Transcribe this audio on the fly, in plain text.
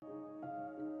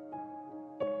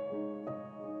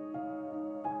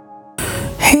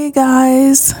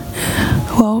guys,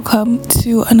 welcome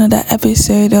to another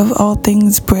episode of All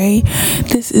Things Bray.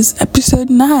 This is episode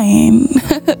 9.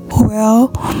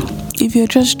 Well, if you're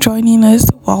just joining us,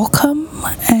 welcome,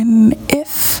 and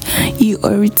if you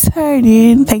are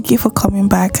returning, thank you for coming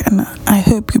back, and I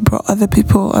hope you brought other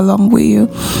people along with you.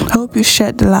 I hope you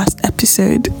shared the last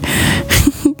episode.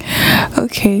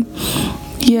 Okay.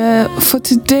 Yeah, for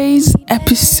today's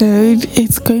episode,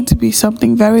 it's going to be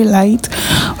something very light.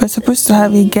 We're supposed to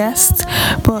have a guest,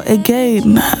 but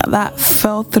again, that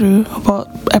fell through. But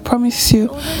I promise you,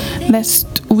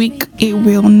 next week it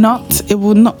will not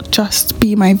just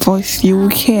be my voice. You will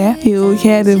hear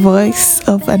the voice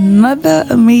of another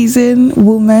amazing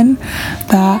woman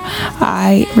that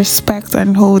I respect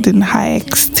and hold in high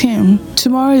esteem.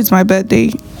 Tomorrow is my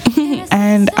birthday.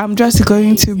 And I'm just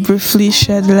going to briefly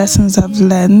share the lessons I've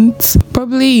learned,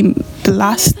 probably in the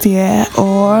last year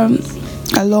or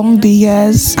along the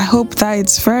years. I hope that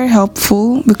it's very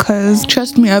helpful because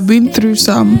trust me, I've been through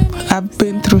some.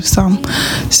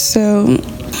 So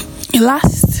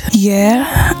last year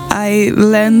I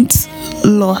learned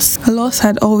loss. Loss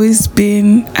had always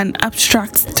been an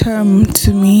abstract term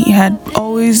to me. It had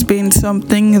always been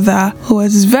something that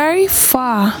was very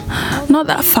far, not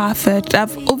that far-fetched.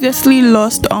 I've obviously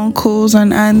lost uncles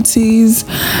and aunties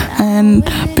and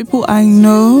people I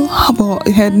know, but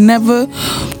it had never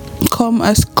come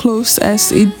as close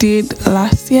as it did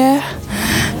last year.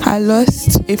 I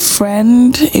lost a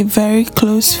friend, a very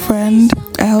close friend.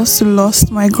 I also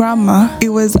lost my grandma. It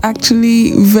was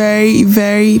actually very,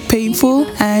 very painful,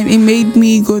 and it made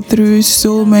me go through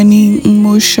so many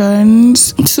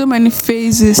emotions, so many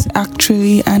phases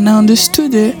actually, and I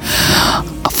understood it.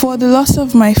 For the loss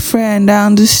of my friend, I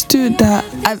understood that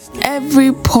at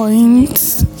every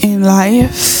point in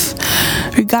life,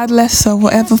 regardless of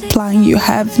whatever plan you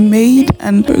have made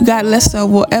and regardless of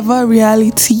whatever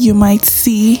reality you might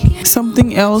see,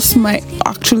 something else might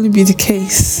actually be the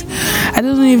case. I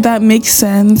don't know if that makes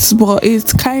sense, but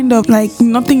it's kind of like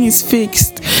nothing is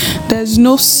fixed. There's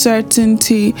no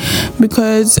certainty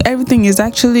because everything is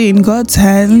actually in God's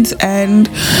hands, and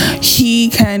He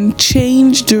can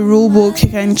change the rule book, He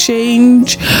can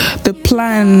change the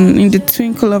plan in the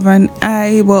twinkle of an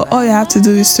eye, but all you have to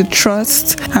do is to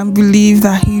trust and believe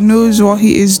that He knows what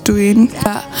He is doing,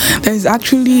 that there's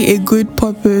actually a good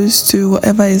purpose to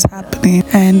whatever is happening.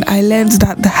 And I learned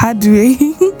that the hard way.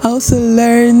 I also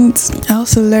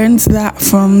learned that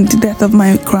from the death of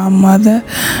my grandmother,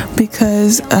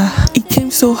 because it came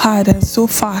so hard and so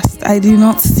fast. I did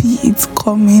not see it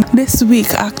coming. This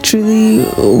week actually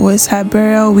was her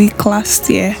burial week last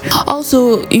year.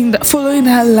 Also, following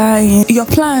her line, your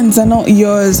plans are not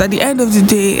yours. At the end of the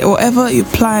day, whatever you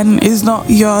plan is not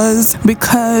yours,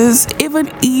 because even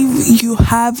if you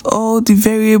have all the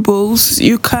variables,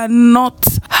 you cannot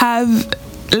have,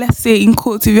 let's say in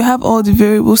quotes, if you have all the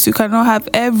variables, you cannot have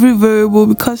every variable,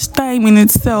 because time in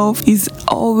itself is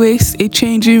always a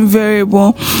changing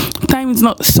variable. Time is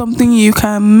not something you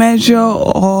can measure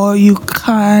or you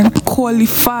can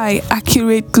qualify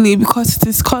accurately, because it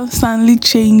is constantly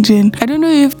changing. I don't know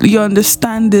if you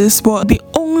understand this, but the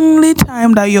only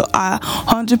time that you are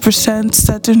 100%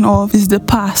 certain of is the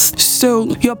past.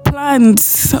 So your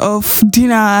plans of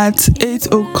dinner at 8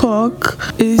 o'clock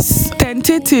is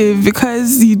tentative,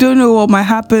 because you don't know what might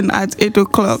happen at 8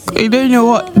 o'clock. You don't know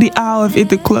what the hour of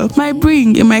 8 o'clock might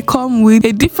bring. It might come with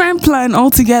a different plan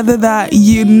altogether that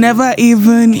you never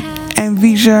even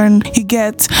envision. You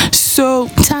get? So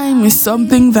time is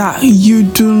something that you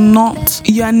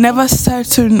are never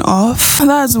certain of.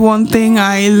 That's one thing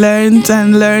I learned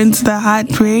the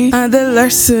hard way. Another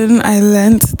lesson I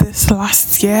learned this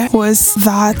last year was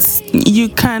that you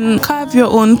can carve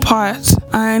your own path,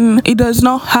 and it does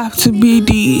not have to be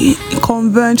the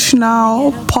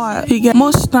conventional path. You get?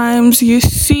 Most times you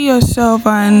see yourself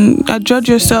and judge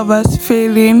yourself as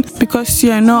failing because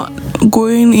you're not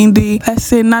going in the, let's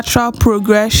say, natural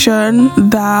progression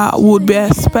that would be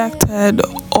expected,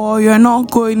 or you're not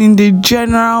going in the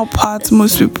general path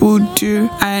most people do,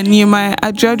 and you might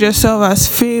judge yourself as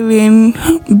failing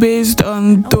based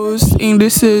on those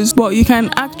indices. But you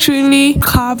can actually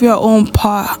carve your own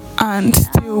path and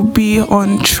still be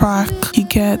on track. You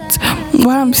get?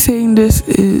 Why I'm saying this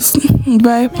is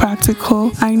very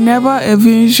practical. I never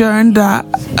envisioned that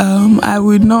I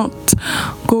would not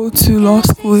go to law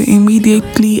school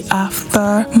immediately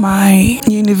after my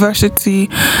university.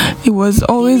 It was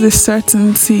always a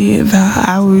certainty that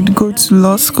I would go to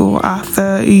law school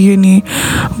after uni,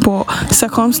 but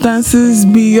circumstances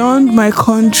beyond my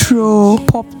control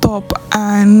popped up,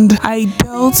 and I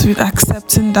dealt with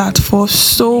accepting that for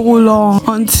so long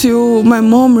until my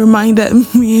mom reminded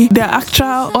me there are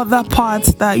actual other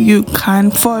paths that you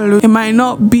can follow. It might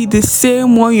not be the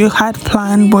same one you had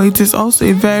planned, but it is also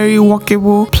a very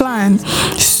workable plan.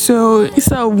 So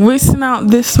instead of wasting out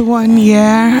this 1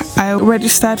 year, I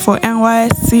registered for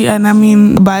NYSC and I'm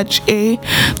in batch A,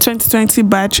 2020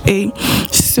 batch A.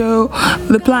 So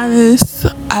the plan is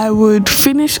I would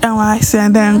finish NYSC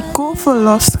and then go for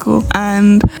law school,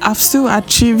 and I've still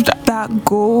achieved that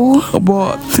goal,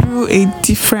 but through a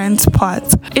different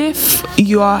path. If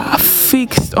you are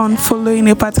fixed on following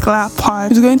a particular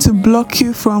path, it's going to block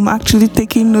you from actually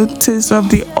taking notice of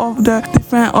the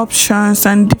different options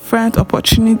and different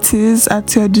opportunities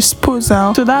at your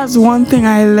disposal. So that's one thing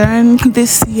I learned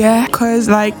this year, because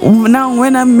like now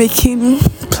when I'm making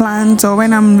plans or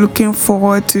when I'm looking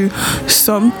forward to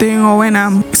something or when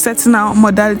I'm setting out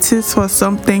modalities for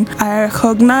something, I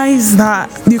recognize that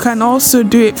you can also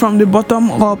do it from the bottom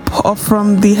up or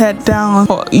from the head down.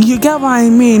 Or, you get what I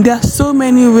mean? There are so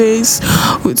many ways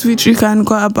with which you can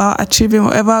go about achieving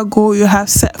whatever goal you have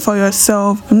set for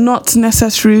yourself, not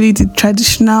necessarily the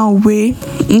traditional way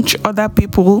which other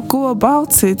people go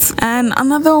about it. And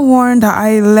another one that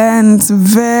I learned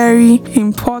very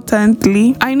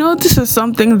importantly, I know this is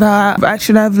something that I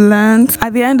should have learned.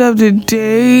 At the end of the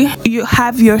day, you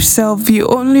have yourself. You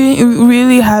only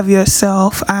really have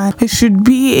yourself, and it should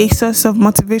be a source of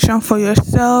motivation for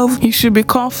yourself. You should be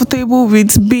comfortable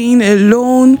with being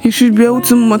alone. You should be able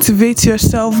to motivate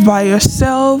yourself by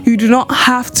yourself. You do not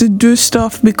have to do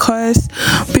stuff because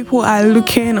people are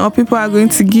looking or people are going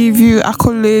to give you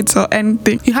accolades or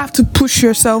anything. You have to push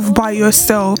yourself by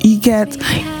yourself. You get,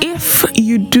 if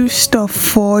you do stuff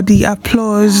for the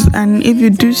applause and if you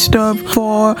do stuff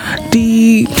for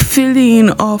the feeling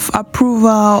of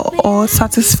approval or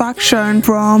satisfaction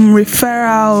from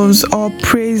referrals or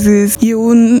praises, you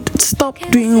will stop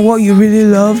doing what you really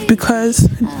love, because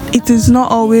it is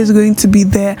not always going to be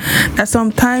there. That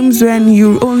sometimes when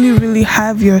you only really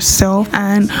have yourself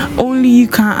and only you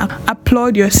can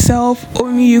applaud yourself,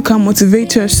 only you can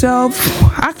motivate yourself,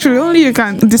 actually only you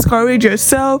can discourage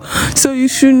yourself. So you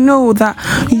should know that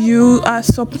you are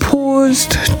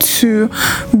supposed to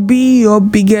be your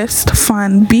biggest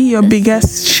fan, be your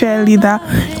biggest cheerleader.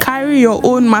 Carry your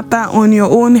own matter on your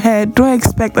own head. Don't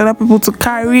expect other people to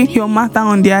carry your matter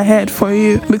on their head for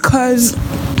you, because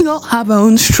we all have our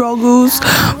own struggles.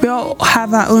 We all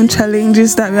have our own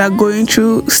challenges that we are going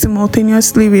through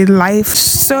simultaneously with life.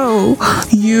 So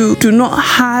you do not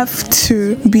have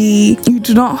to be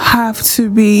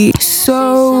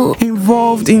so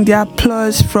involved in the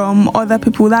applause from other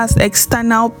people. That's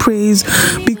external praise.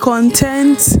 Be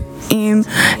content in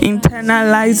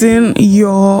internalizing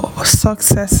your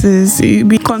successes.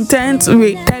 Be content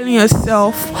with telling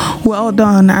yourself well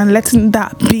done and letting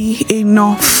that be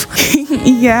enough.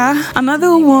 Yeah.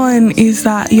 Another one is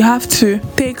that you have to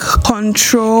take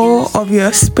control of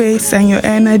your space and your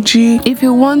energy. If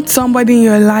you want somebody in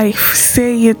your life,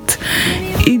 say it.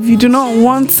 If you do not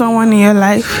want someone in your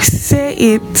life, say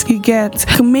it. You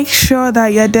get, make sure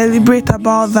that you're deliberate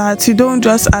about that. You don't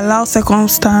just allow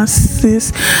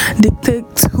circumstances dictate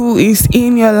who is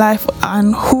in your life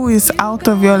and who is out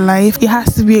of your life. It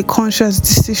has to be a conscious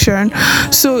decision.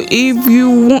 So if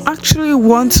you actually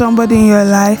want somebody in your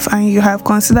life and you have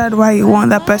considered why you want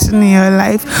that person in your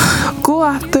life, go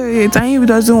after it. And if it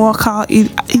doesn't work out,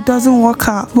 it doesn't work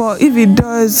out. But if it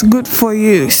does, good for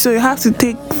you. So you have to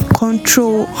take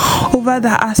control over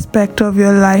that aspect of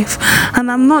your life.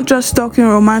 And I'm not just talking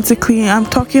romantically, I'm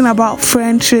talking about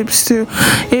friendships too.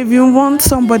 If you want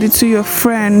somebody to your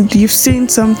friend, you've seen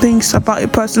some things about a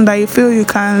person that you feel you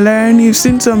can learn, you've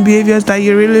seen some behaviors that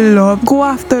you really love, go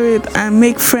after it and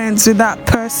make friends with that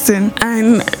person.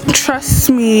 And trust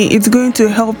me, it's going to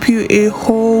help you a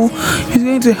whole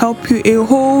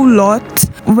lot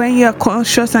when you're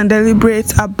conscious and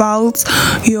deliberate about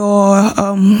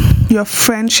your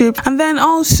friendship. And then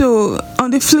also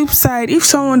on the flip side, if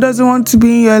someone doesn't want to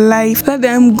be in your life, let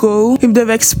them go. If they've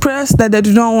expressed that they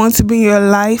do not want to be in your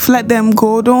life, let them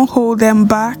go. Don't hold them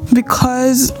back,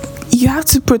 because you have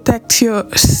to protect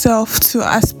yourself too,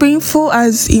 as painful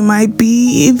as it might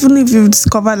be. Even if you've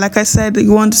discovered, like I said, that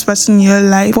you want this person in your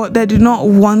life, but they do not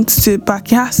want it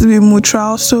back, it has to be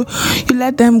mutual. So you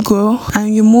let them go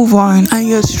and you move on, and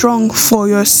you're strong for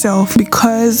yourself,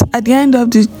 because at the end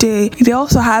of the day, they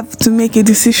also have to make a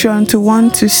decision to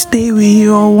want to stay with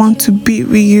you or want to be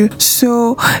with you.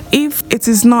 So if it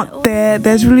is not there,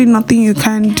 there's really nothing you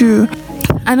can do.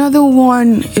 Another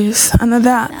one is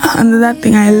another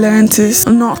thing I learned is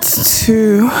not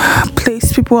to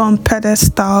place people on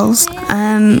pedestals,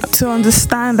 and to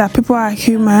understand that people are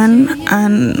human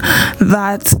and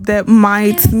that they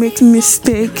might make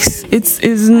mistakes. It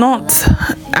is not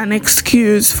an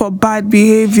excuse for bad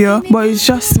behavior, but it's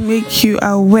just to make you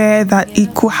aware that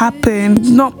it could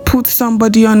happen. Not put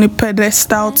somebody on a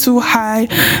pedestal too high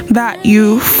that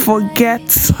you forget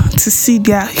to see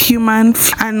their human,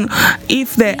 and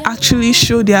if they actually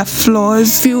show their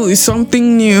flaws, feel is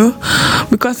something new,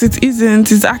 because it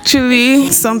isn't. It's actually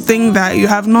something that you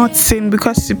have not seen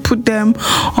because you put them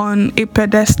on a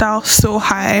pedestal so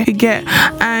high. You get,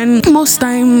 and most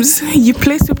times you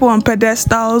place people on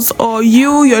pedestals, or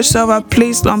you yourself are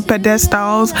placed on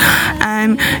pedestals,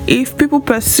 and if people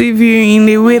perceive you in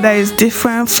a way that is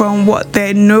different from what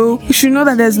they know, you should know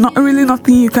that there's not really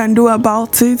nothing you can do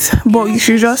about it, but you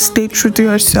should just stay true to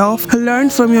yourself. Learn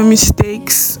from your mistakes.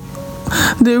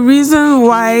 The reason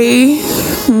why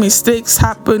mistakes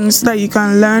happen is that you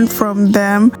can learn from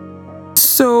them.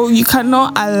 So you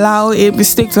cannot allow a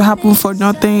mistake to happen for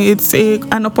nothing. It's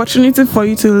an opportunity for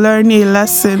you to learn a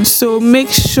lesson. So make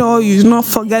sure you do not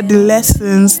forget the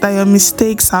lessons that your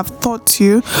mistakes have taught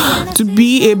you to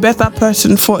be a better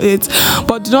person for it.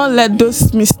 But do not let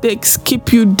those mistakes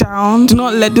keep you down. Do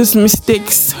not let those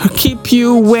mistakes keep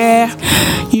you where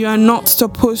you are not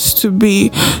supposed to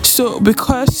be. So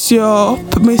because your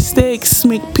mistakes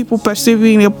make people perceive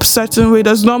you in a certain way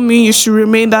does not mean you should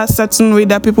remain that certain way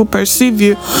that people perceive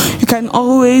you. You can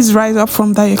always rise up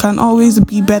from that. You can always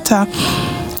be better.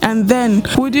 And then,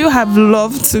 would you have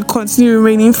loved to continue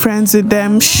remaining friends with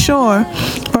them? Sure.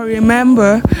 But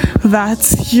remember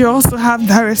that you also have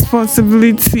that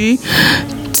responsibility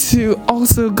to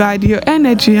also guard your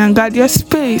energy and guard your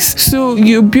space. So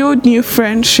you build new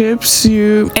friendships,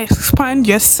 you expand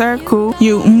your circle,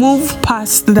 you move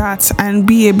past that and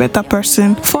be a better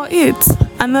person for it.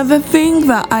 Another thing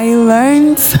that I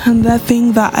learned,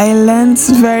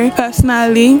 very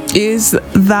personally, is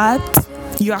that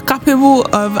you are capable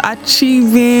of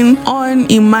achieving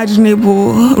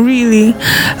unimaginable. Really,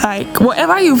 like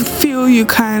whatever you feel you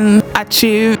can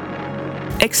achieve,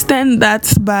 extend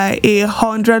that by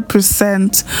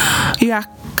 100%. You are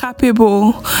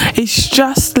capable. It's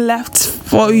just left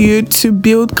for you to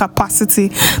build capacity.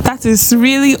 That is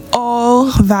really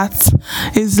all that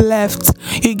is left.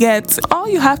 You get, all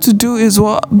you have to do is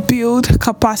build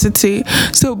capacity.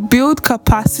 So build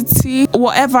capacity,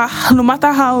 whatever, no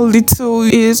matter how little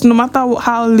it is, no matter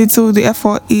how little the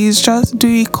effort is, just do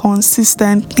it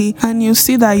consistently, and you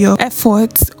see that your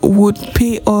efforts would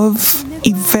pay off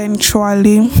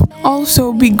eventually.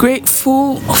 Also, be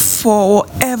grateful for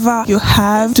whatever you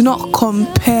have. Do not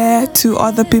compare to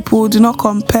other people. Do not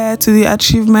compare to the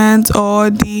achievement or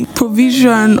the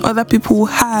provision other people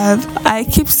have. I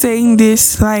keep saying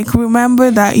this, like,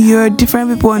 remember that you're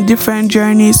different people on different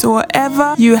journeys. So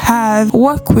whatever you have,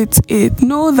 work with it.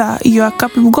 Know that you are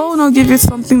capable. God will not give you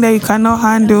something that you cannot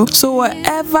handle. So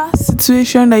whatever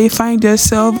situation that you find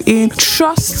yourself in,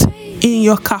 trust in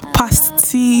your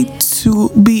capacity to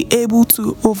be able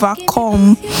to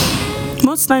overcome.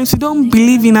 Most times we don't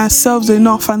believe in ourselves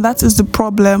enough, and that is the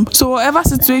problem. So whatever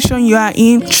situation you are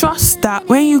in, trust that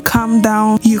when you calm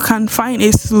down, you can find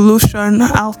a solution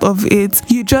out of it.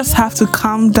 You just have to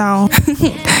calm down.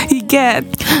 You get,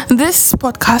 this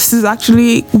podcast is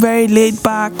actually very laid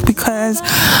back because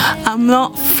I'm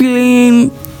not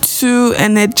feeling too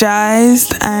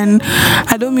energized, and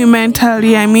I don't mean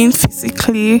mentally, I mean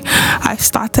physically. I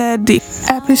started the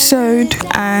episode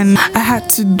and I had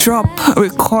to drop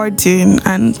recording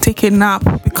and take a nap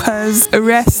because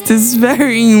rest is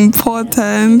very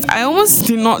important. I almost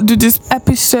did not do this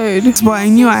episode, but I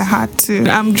knew I had to.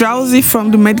 I'm drowsy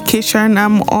from the medication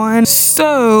I'm on,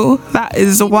 so that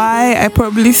is why I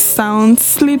probably sound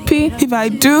sleepy if I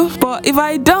do, but if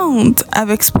I don't,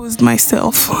 I've exposed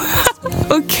myself.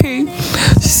 Okay,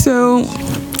 so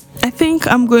I think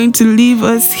I'm going to leave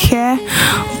us here,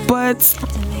 but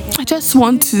I just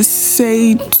want to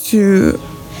say to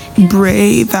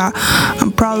Bray that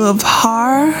I'm proud of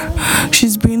her.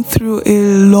 She's been through a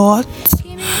lot.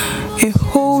 a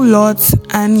whole lot,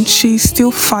 and she's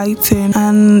still fighting.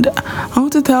 And I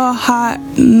want to tell her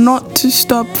not to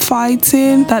stop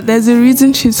fighting, that there's a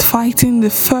reason she's fighting in the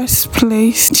first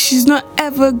place. She's not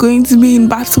ever going to be in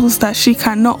battles that she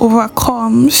cannot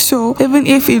overcome. So even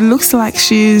if it looks like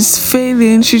she's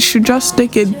failing, she should just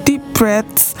take a deep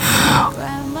breath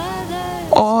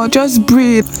or just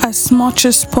breathe as much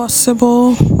as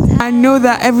possible. I know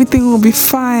that everything will be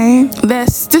fine.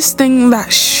 There's this thing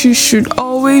that she should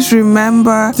always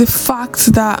remember: the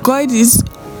fact that God is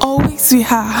always with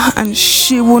her and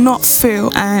she will not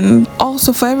fail. And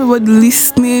also for everybody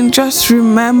listening, just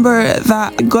remember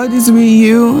that God is with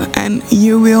you and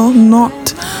you will not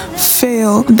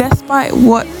fail, despite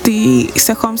what the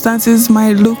circumstances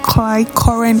might look like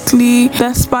currently,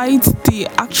 despite the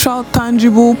actual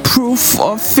tangible proof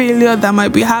of failure that might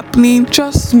be happening.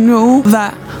 Just know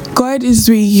that God is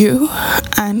with you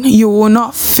and you will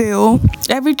not fail.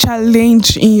 Every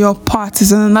challenge in your path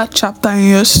is another chapter in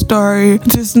your story.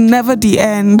 It is never the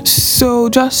end. So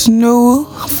just know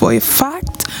for a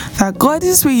fact that God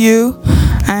is with you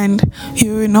and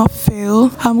you will not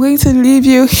fail. I'm going to leave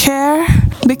you here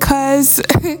because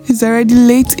it's already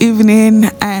late evening,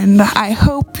 and I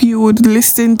hope you would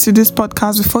listen to this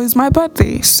podcast before it's my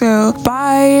birthday. So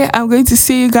bye. I'm going to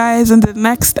see you guys in the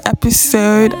next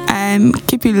episode, and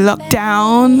keep it locked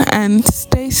down and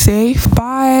stay safe.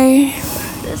 Bye.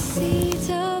 The seeds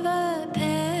of a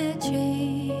pear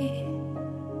tree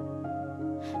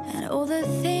and all the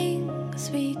things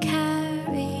we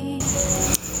carry.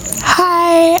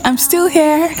 Hi, I'm still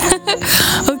here.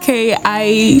 Okay,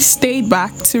 I stayed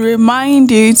back to remind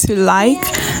you to like,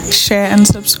 share, and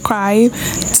subscribe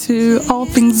to All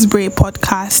Things Bray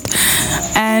podcast,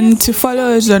 and to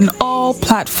follow us on all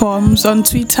platforms: on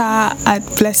Twitter at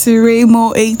Blessing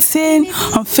Raymo 18,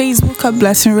 on Facebook at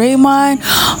Blessing Raymond,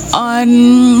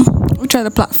 on which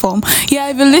other platform? Yeah,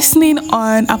 if you're listening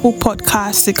on Apple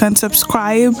Podcasts, you can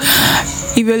subscribe.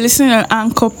 If you're listening on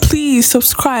Anchor, please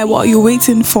subscribe. What are you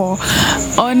waiting for?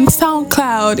 On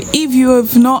SoundCloud, if you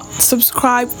have not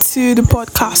subscribed to the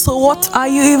podcast, so what are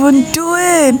you even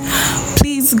doing?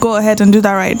 Please go ahead and do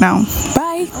that right now.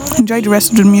 Bye. Enjoy the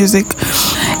rest of the music.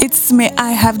 It's May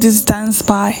I Have This Dance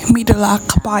by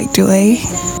Midolak, by the way.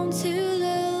 On to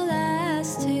the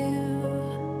last two.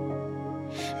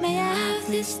 May I have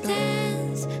this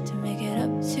dance to make it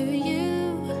up to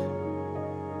you?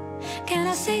 Can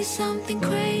I say something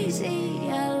crazy?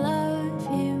 I love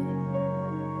you.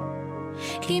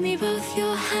 Give me both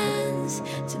your hands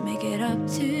to make it up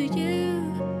to you.